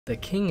The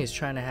king is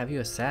trying to have you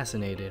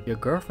assassinated. Your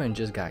girlfriend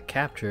just got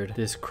captured.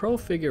 This crow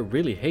figure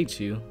really hates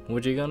you.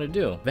 What you gonna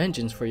do?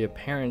 Vengeance for your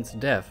parents'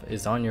 death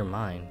is on your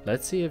mind.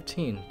 Let's see if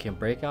Tien can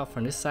break out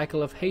from this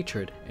cycle of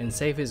hatred and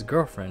save his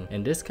girlfriend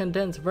in this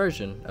condensed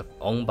version of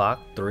Ong Bak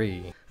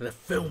 3. The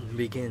film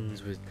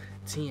begins with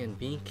Tien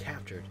being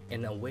captured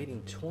and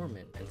awaiting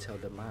torment until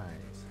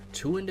demise.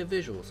 Two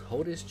individuals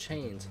hold his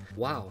chains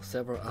while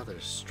several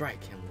others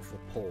strike him with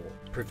a pole.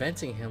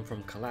 Preventing him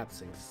from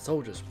collapsing,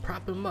 soldiers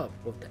prop him up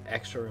with the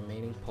extra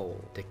remaining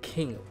pole. The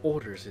king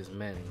orders his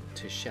men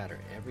to shatter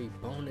every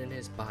bone in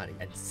his body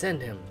and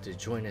send him to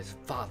join his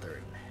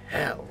father in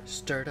hell.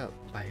 Stirred up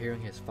by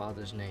hearing his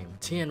father's name,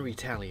 Tien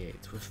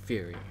retaliates with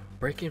fury,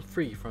 breaking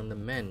free from the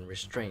men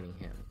restraining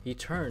him. He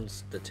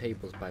turns the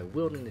tables by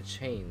wielding the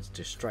chains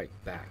to strike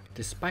back.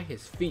 Despite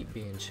his feet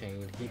being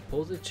chained, he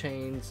pulls the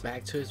chains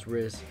back to his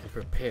wrists and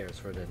prepares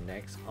for the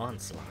next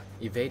onslaught.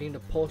 Evading the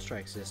pole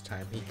strikes this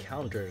time, he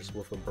counters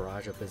with a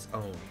barrage of his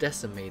own,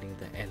 decimating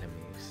the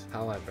enemies.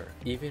 However,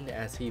 even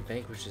as he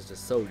vanquishes the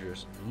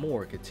soldiers,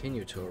 more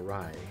continue to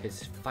arrive.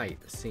 His fight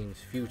seems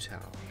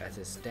futile as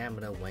his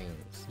stamina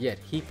wanes. Yet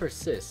he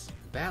persists,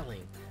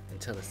 battling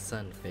until the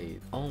sun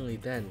fades, only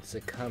then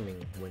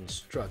succumbing when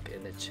struck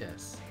in the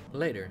chest.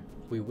 Later,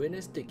 we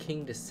witness the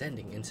king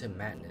descending into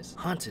madness,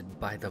 haunted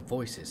by the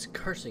voices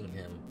cursing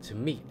him to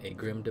meet a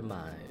grim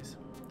demise.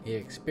 He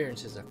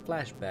experiences a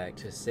flashback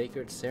to a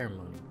sacred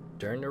ceremony.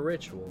 During the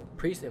ritual,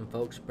 priest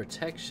invokes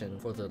protection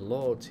for the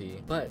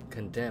loyalty, but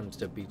condemns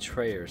the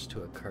betrayers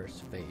to a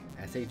cursed fate.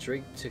 As they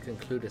drink to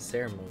conclude the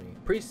ceremony,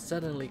 priest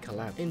suddenly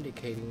collapse,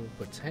 indicating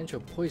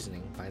potential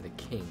poisoning by the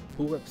king,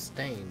 who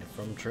abstained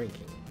from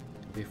drinking.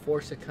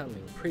 Before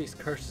succumbing, priest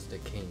curses the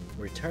king.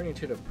 Returning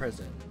to the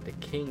present, the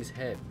king's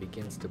head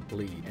begins to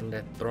bleed and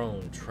the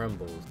throne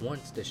trembles.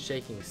 Once the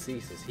shaking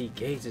ceases, he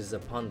gazes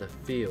upon the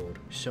field,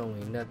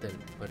 showing nothing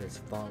but his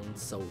fallen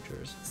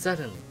soldiers.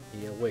 Suddenly,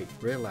 he awakes,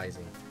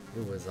 realizing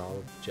it was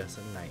all just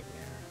a nightmare.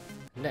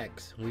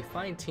 Next, we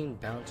find Tien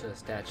bound to a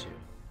statue,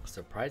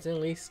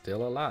 surprisingly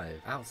still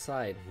alive.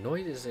 Outside,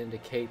 noises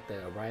indicate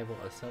the arrival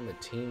of some of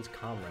Tien's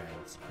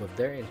comrades, with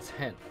their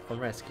intent on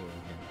rescuing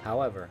him.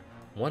 However,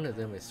 one of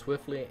them is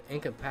swiftly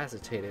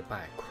incapacitated by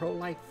a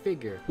crow-like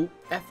figure who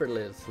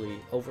effortlessly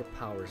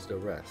overpowers the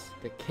rest.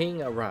 The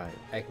king arrives,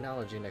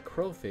 acknowledging the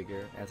crow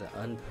figure as an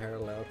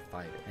unparalleled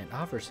fighter, and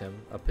offers him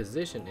a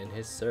position in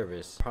his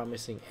service,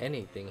 promising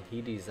anything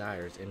he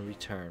desires in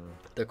return.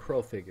 The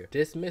crow figure,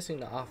 dismissing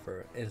the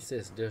offer,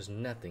 insists there's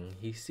nothing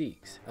he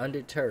seeks.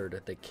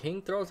 Undeterred, the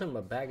king throws him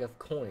a bag of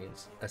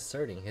coins,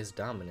 asserting his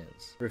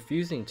dominance.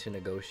 Refusing to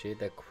negotiate,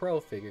 the crow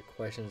figure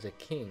questions the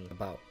king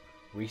about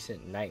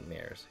recent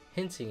nightmares,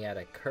 hinting at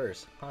a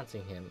curse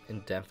haunting him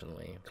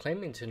indefinitely.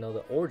 Claiming to know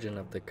the origin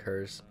of the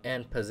curse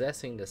and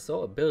possessing the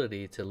sole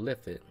ability to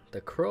lift it, the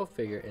crow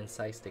figure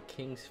incites the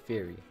king's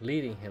fury,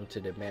 leading him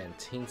to demand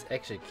Tien's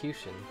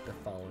execution the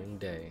following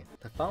day.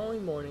 The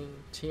following morning,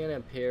 Tien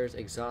appears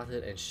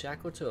exhausted and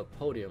shackled to a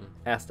podium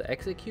as the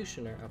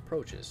executioner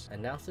approaches,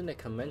 announcing the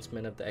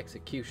commencement of the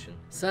execution.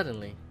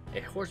 Suddenly, a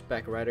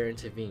horseback rider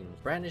intervenes,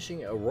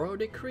 brandishing a royal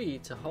decree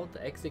to halt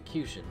the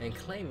execution and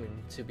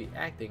claiming to be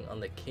acting on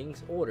the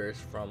king's orders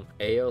from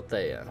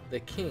Aothea.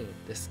 The king,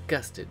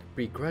 disgusted,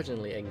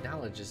 begrudgingly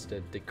acknowledges the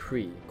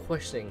decree,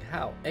 questioning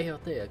how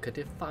Aothea could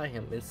defy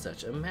him in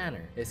such a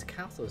manner. His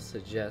counsel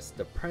suggests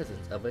the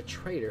presence of a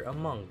traitor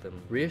among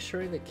them,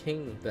 reassuring the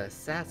king the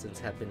assassins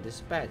have been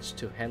dispatched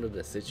to handle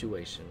the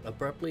situation.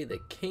 Abruptly, the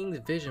king's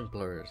vision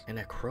blurs and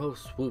a crow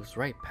swoops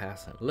right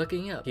past him.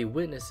 Looking up, he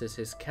witnesses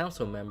his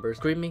council members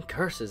screaming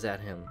curses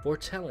at him,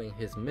 foretelling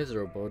his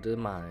miserable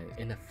demise.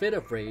 In a fit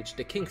of rage,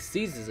 the king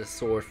seizes a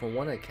sword from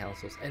one of the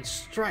councils and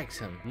strikes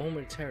him,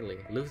 momentarily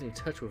losing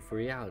touch with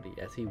reality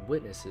as he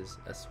witnesses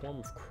a swarm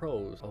of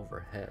crows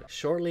overhead.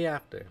 Shortly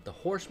after, the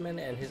horseman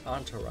and his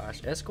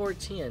entourage escort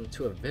Tien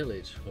to a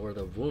village where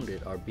the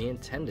wounded are being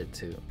tended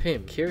to.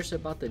 Pim, curious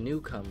about the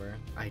newcomer,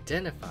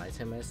 identifies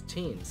him as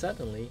Tien.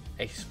 Suddenly,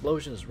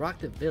 explosions rock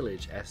the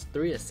village as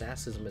three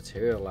assassins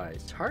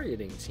materialize,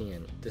 targeting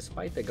Tien.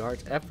 Despite the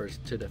guards' efforts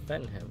to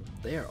defend him,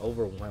 they are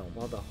overwhelmed.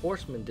 While the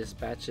horseman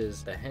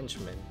dispatches the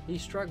henchman, he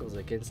struggles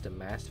against the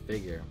masked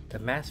figure. The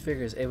masked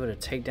figure is able to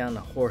take down the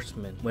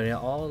horseman. When it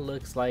all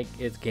looks like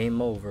it's game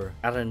over,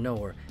 out of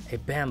nowhere, a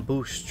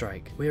bamboo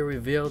strike. We are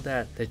revealed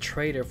that the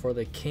traitor for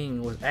the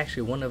king was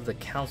actually one of the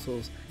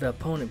councils. The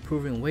opponent,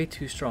 proving way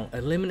too strong,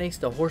 eliminates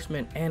the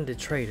horseman and the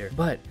traitor,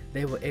 but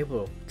they were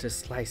able to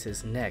slice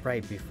his neck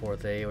right before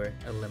they were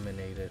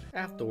eliminated.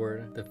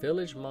 Afterward, the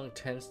village monk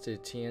tends to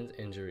Tien's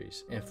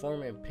injuries,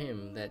 informing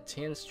Pim that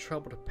Tien's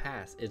troubled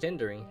past is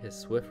hindering his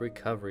swift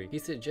recovery. He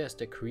suggests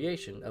the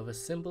creation of a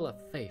symbol of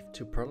faith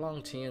to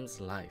prolong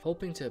Tien's life,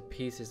 hoping to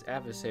appease his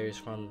adversaries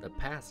from the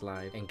past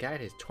life and guide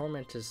his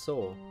tormented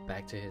soul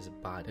back to his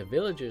body. The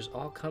villagers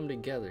all come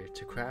together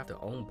to craft the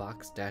Ong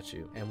Bak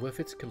statue, and with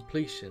its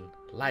completion,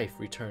 life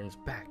returns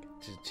back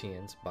to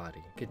Tien's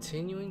body.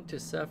 Continuing to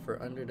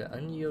suffer under the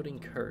unyielding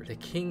curse, the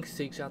king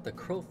seeks out the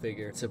crow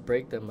figure to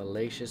break the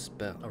malicious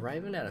spell.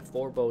 Arriving at a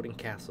foreboding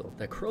castle,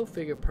 the crow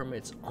figure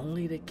permits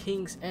only the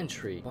king's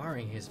entry,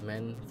 barring his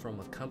men from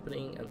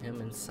accompanying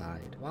him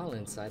inside. While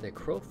inside, the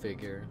crow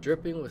figure,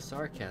 dripping with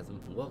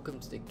sarcasm,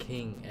 welcomes the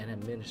king and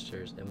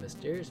administers a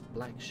mysterious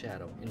black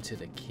shadow into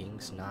the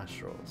king's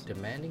nostrils,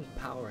 demanding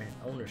power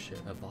and ownership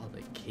of all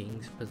the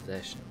king's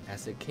possessions.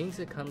 As the king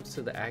succumbs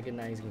to the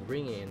agonizing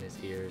ringing in his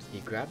ears,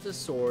 he grabs a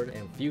sword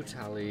and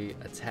futilely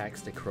attacks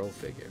the crow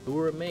figure, who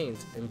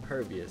remains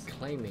impervious,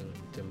 claiming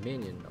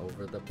dominion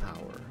over the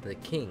power. The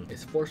king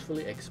is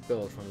forcefully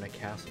expelled from the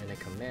castle and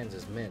commands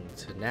his men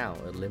to now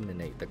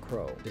eliminate the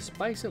crow.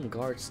 Despite some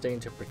guards staying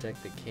to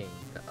protect the king,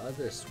 the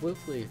others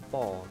swiftly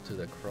fall to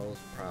the crow's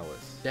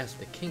prowess. Thus,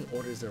 the king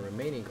orders the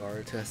remaining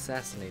guard to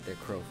assassinate the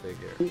crow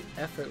figure, who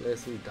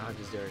effortlessly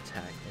dodges their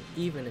attack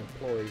and even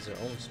employs their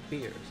own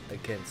spears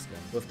against them.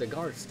 With the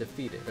guards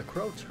defeated, the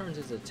crow turns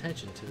his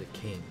attention to the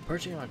king,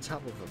 perching on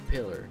top of a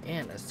pillar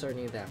and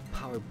asserting that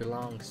power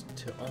belongs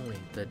to only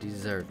the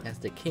deserving. As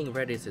the king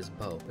readies his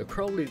bow, the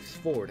crow leaps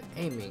forward,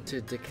 aiming to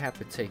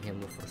decapitate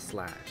him with a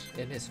slash.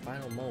 In his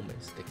final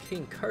moments, the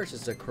king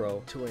curses the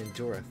crow to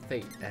endure a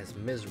fate as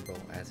miserable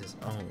as his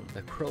own.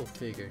 The crow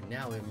figure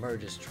now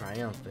emerges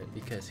triumphant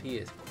because he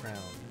is crowned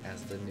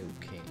as the new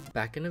king.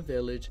 Back in the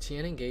village,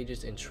 Tien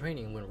engages in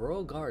training when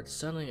royal guards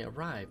suddenly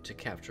arrive to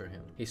capture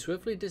him. He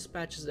swiftly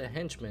dispatches the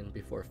henchmen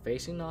before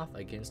facing off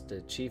against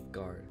the chief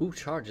guard, who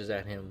charges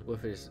at him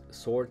with his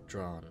sword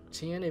drawn.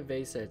 Tien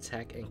evades the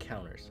attack and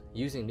counters,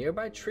 using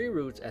nearby tree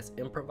roots as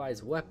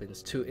improvised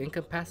weapons to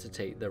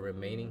incapacitate the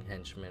remaining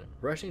henchmen.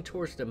 Rushing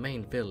towards the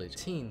main village,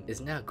 Tien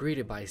is now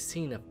greeted by a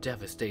scene of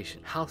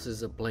devastation.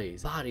 Houses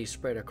ablaze, bodies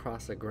spread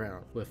across the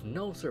ground, with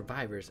no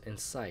survivors in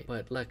sight,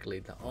 but luckily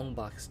the Ong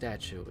Bak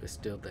statue is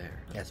still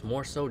there. As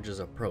more soldiers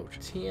approach,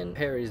 Tien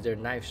parries their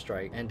knife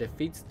strike and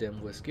defeats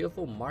them with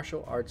skillful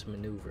martial arts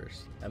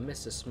maneuvers.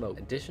 Amidst the smoke,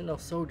 additional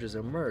soldiers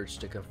emerge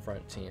to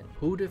confront Tien,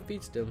 who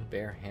defeats them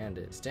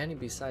barehanded. Standing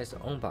beside the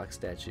Ong Bak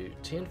statue,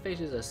 Tien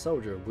faces a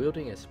soldier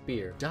wielding a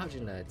spear.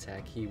 Dodging the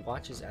attack, he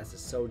watches as the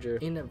soldier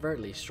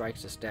inadvertently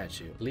strikes the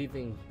statue,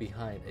 leaving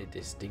behind a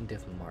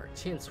distinctive mark.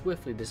 Tien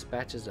swiftly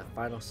dispatches the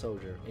final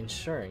soldier,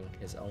 ensuring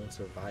his own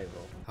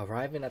survival.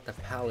 Arriving at the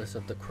palace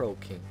of the Crow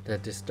King, the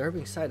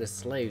disturbing sight of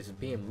slaves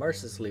being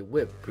mercilessly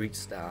whipped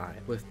greets the eye,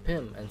 with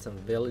Pim and some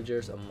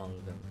villagers among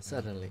them.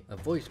 Suddenly, a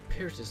voice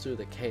pierces through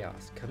the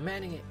chaos,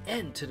 commanding an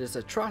end to this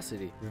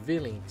atrocity,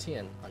 revealing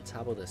Tien on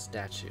top of the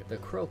statue. The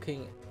Crow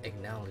King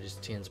acknowledges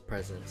Tien's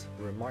presence,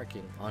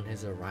 remarking on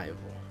his arrival.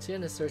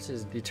 Tien asserts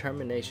his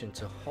determination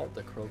to halt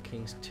the Crow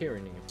King's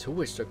tyranny, to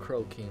which the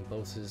Crow King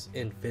boasts his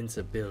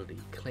invincibility,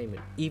 claiming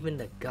even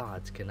the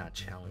gods cannot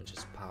challenge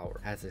his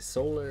power. As a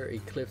solar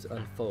eclipse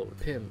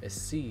unfolds, Pim is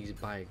seized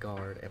by a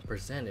guard and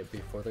presented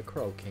before the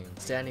Crow King.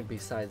 Standing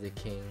beside the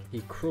king, he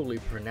cruelly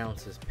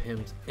pronounces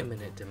Pim's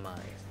imminent demise,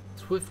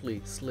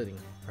 swiftly slitting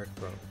her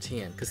throat.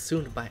 Tien,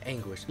 consumed by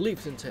anguish,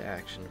 leaps into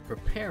action,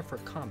 preparing for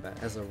combat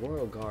as the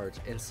royal guards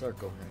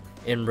encircle him.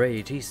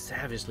 Enraged, he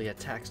savagely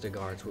attacks the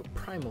guards with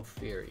primal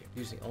fury.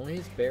 Using only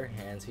his bare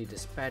hands, he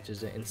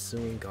dispatches the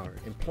ensuing guard,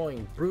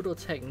 employing brutal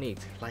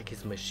techniques like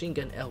his machine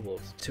gun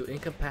elbows to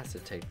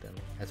incapacitate them.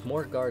 As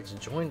more guards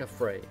join the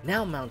fray,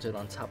 now mounted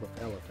on top of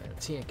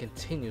elephants, Tien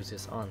continues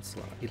his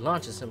onslaught. He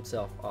launches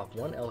himself off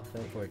one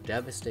elephant for a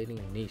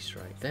devastating knee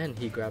strike. Then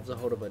he grabs a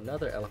hold of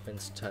another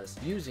elephant's tusk,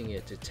 using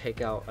it to take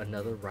out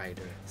another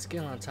rider.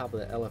 Scaling on top of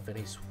the elephant,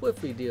 he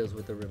swiftly deals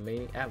with the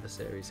remaining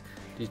adversaries,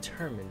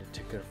 determined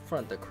to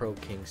confront the Crow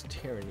King's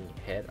tyranny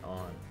head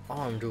on.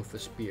 Armed with a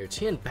spear,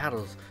 Tien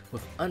battles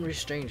with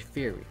unrestrained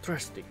fury,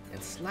 thrusting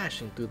and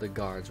slashing through the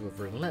guards with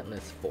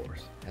relentless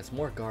force. As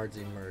more guards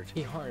emerge,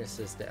 he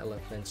harnesses the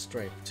elephant's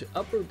strength to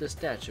uproot the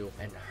statue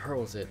and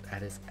hurls it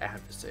at his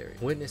adversary.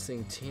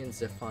 Witnessing Tien's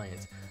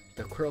defiance,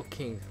 the Crow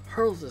King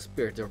hurls the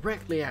spear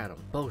directly at him,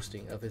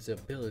 boasting of his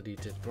ability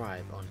to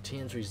thrive on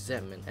Tien's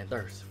resentment and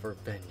thirst for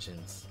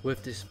vengeance.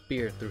 With the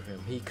spear through him,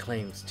 he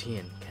claims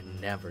Tien can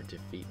never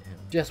defeat him.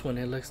 Just when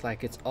it looks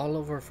like it's all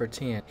over for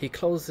Tien, he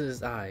closes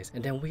his eyes,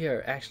 and then we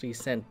are actually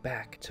sent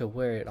back to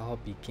where it all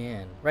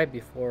began, right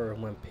before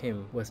when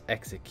Pim was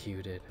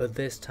executed. But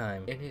this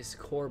time, in his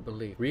core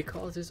belief,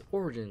 recalls his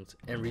origins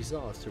and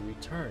resolves to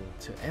return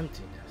to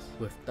emptiness.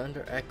 With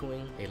thunder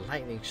echoing, a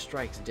lightning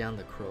strikes down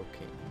the Crow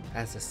King.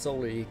 As the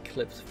solar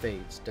eclipse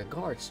fades, the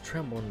guards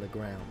tremble on the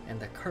ground, and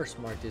the curse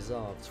mark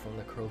dissolves from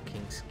the Crow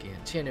King's skin.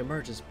 Tien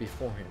emerges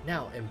before him,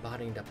 now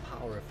embodying the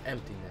power of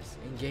emptiness,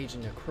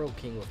 engaging the Crow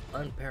King with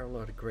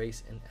unparalleled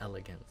grace and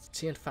elegance.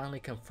 Tien finally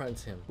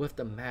confronts him with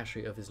the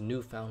mastery of his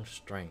newfound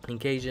strength.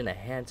 Engaged in a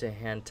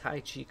hand-to-hand Tai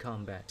Chi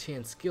combat,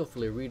 Tien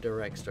skillfully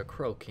redirects the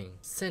Crow King,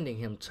 sending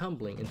him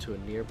tumbling into a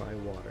nearby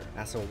water.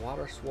 As the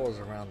water swirls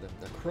around them,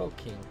 the Crow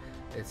King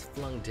is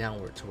flung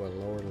downward to a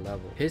lower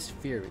level, his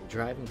fury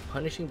driving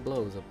punishing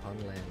blows upon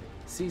landing.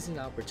 Seizing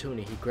the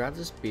opportunity, he grabs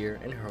a spear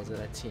and hurls it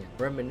at Tien,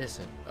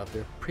 reminiscent of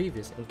their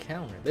previous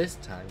encounter. This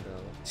time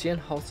though, Tien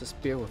holds the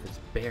spear with his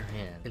bare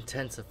hand,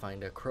 intensifying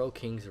the Crow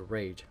King's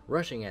rage.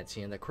 Rushing at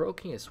Tien, the Crow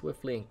King is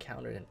swiftly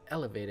encountered and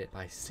elevated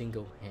by a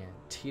single hand,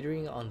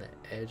 teetering on the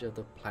edge of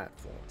the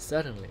platform.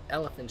 Suddenly,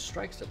 Elephant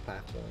strikes the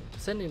platform,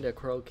 sending the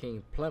Crow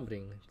King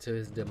plummeting to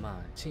his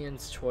demise.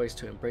 Tien's choice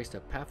to embrace the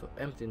path of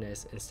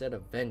emptiness instead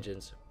of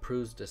vengeance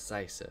proves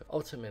decisive,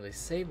 ultimately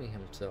saving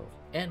himself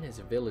and his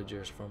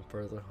villagers from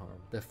further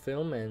harm. The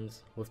film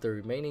ends with the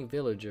remaining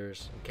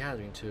villagers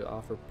gathering to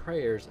offer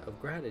prayers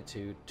of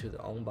gratitude to the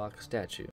Ong Bak statue.